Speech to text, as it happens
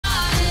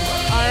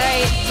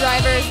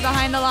players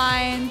behind the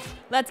lines.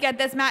 Let's get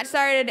this match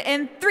started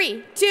in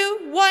 3,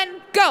 2, 1,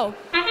 go.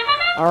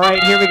 All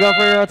right, here we go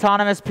for your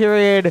autonomous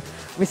period.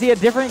 We see a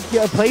different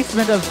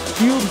placement of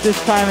cubes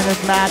this time in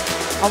this match.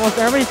 Almost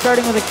everybody's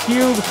starting with a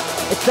cube,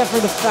 except for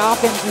the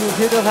Falcons, who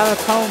appear to have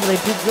a cone, but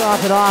they did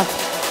drop it off.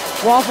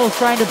 Waffles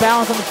trying to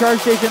balance on the charge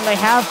station. They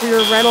have for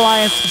your Red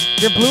Alliance.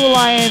 Your Blue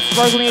Alliance,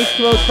 Sparkling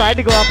H2O, tried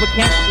to go up, but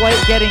can't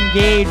quite get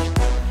engaged.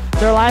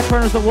 Their alliance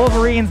partners, the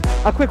Wolverines,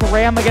 a quick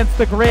ram against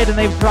the grid, and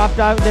they've dropped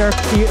out their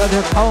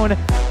cone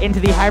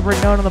into the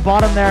hybrid node on the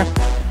bottom there.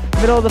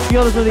 Middle of the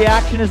field is where the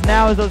action is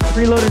now, as those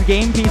preloaded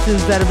game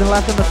pieces that have been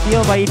left on the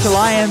field by each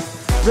alliance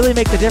really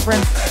make the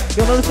difference.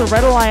 You'll notice the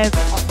Red Alliance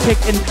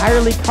picked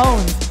entirely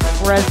cones,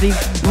 whereas the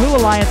Blue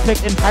Alliance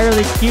picked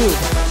entirely cubes.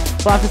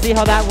 We'll have to see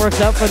how that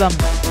works out for them.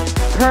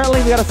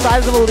 Currently, we got a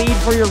sizable lead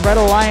for your Red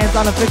Alliance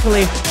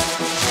unofficially.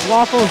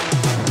 Waffles,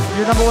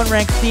 your #1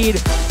 ranked seed,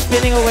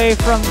 spinning away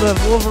from the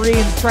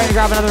Wolverines, trying to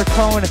grab another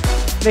cone,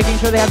 making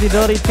sure they have the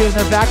ability to, and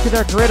they're back to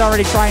their grid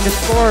already trying to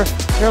score.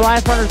 Their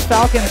alliance partners,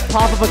 Falcons,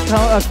 pop up a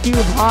cube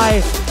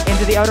high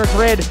into the outer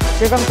grid.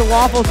 Here comes the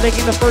Waffles,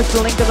 making the first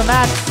link of the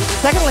match.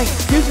 Second link,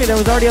 excuse me, there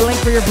was already a link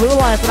for your Blue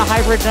Alliance and a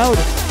hybrid node.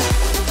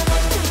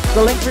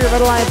 The link for your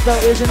Red Alliance,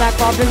 though, is in that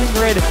crop vision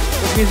grid,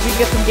 which means we can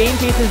get some game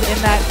pieces in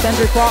that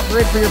center crop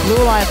grid for your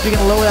Blue Alliance. We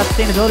can lower that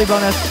sustainability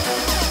bonus.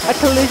 A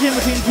collision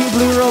between two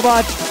blue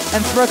robots, and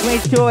Sparkling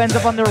H2O ends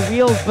up on their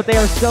wheels, but they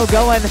are still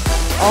going.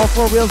 All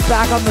 4 wheels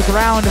back on the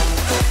ground.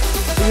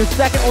 Your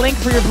second link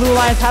for your Blue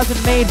Alliance has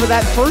been made, but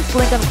that first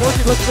link,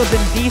 unfortunately, looks to have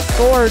been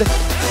de-scored.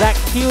 That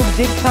cube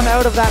did come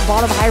out of that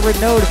bottom hybrid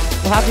node.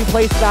 Will have to be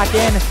placed back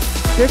in.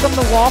 Here come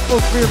the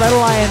Waffles for your Red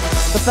Alliance.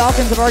 The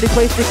Falcons have already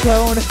placed a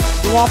cone.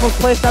 The Waffles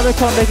placed another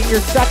cone, making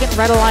your second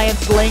Red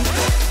Alliance link.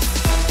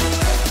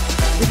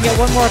 You can get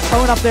one more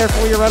cone up there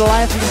for your Red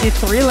Alliance. You can see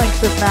 3 links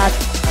this match.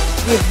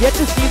 We have yet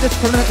to see this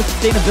tournament with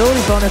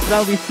sustainability bonus, but that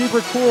would be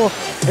super cool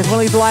if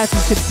one of these alliances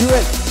could do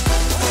it.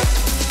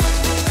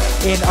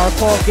 In our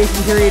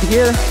qualification period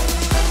here,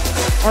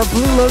 our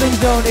blue loading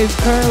zone is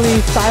currently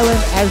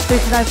silent as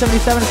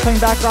 6977 is coming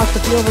back across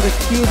the field with a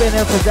cube in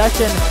their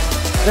possession.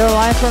 Their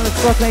alliance partners,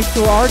 Sparkling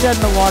H2O, are dead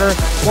in the water.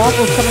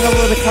 Waffles coming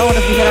over with a cone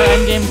as we hit our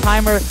endgame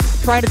timer,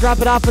 trying to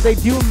drop it off, but they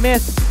do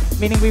miss,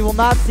 meaning we will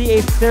not see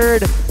a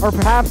third, or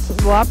perhaps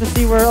we'll have to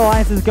see where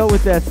alliances go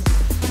with this.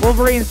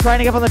 Wolverines trying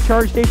to get up on the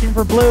charge station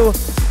for blue.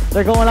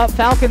 They're going up.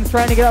 Falcons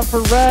trying to get up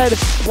for red.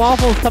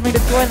 Waffles coming to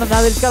join them.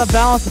 Now they just got to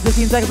balance with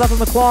 15 seconds left on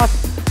the clock.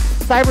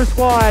 Cyber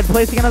Squad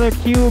placing another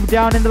cube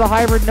down into the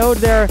hybrid node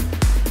there.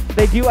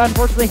 They do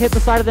unfortunately hit the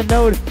side of the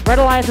node. Red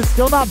Alliance is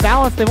still not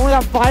balanced. They've only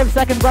got 5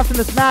 seconds left in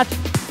this match.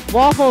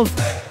 Waffles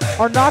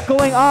are not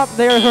going up.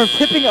 They are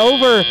tipping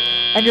over,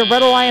 and your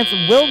Red Alliance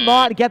will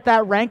not get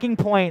that ranking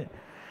point.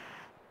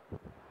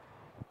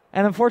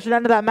 And unfortunate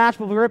end of that match.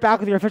 We'll be right back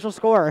with your official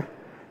score.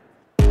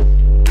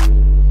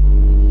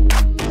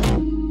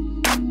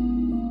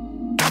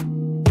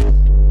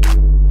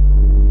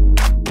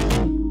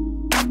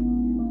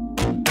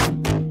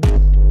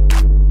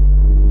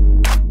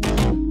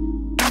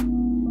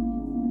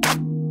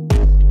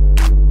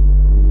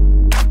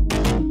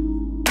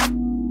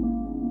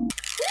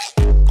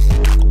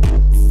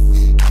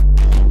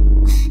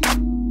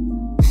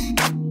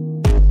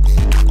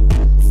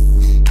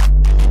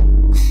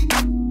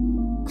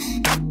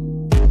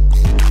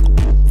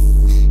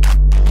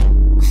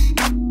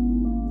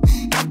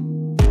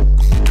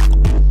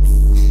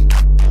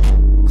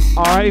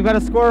 Alright, we've got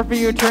a score for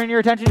you. Turn your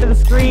attention to the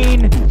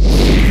screen.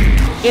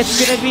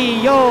 It's going to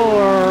be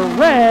your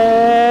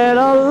Red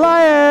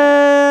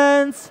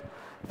Alliance.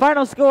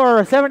 Final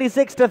score,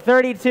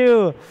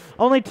 76-32.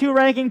 Only 2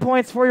 ranking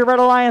points for your Red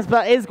Alliance,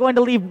 but is going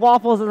to leave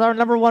Waffles as our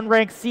 #1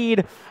 ranked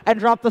seed and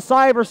drop the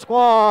Cyber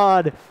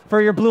Squad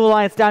for your Blue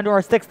Alliance down to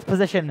our 6th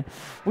position.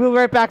 We'll be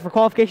right back for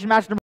qualification match number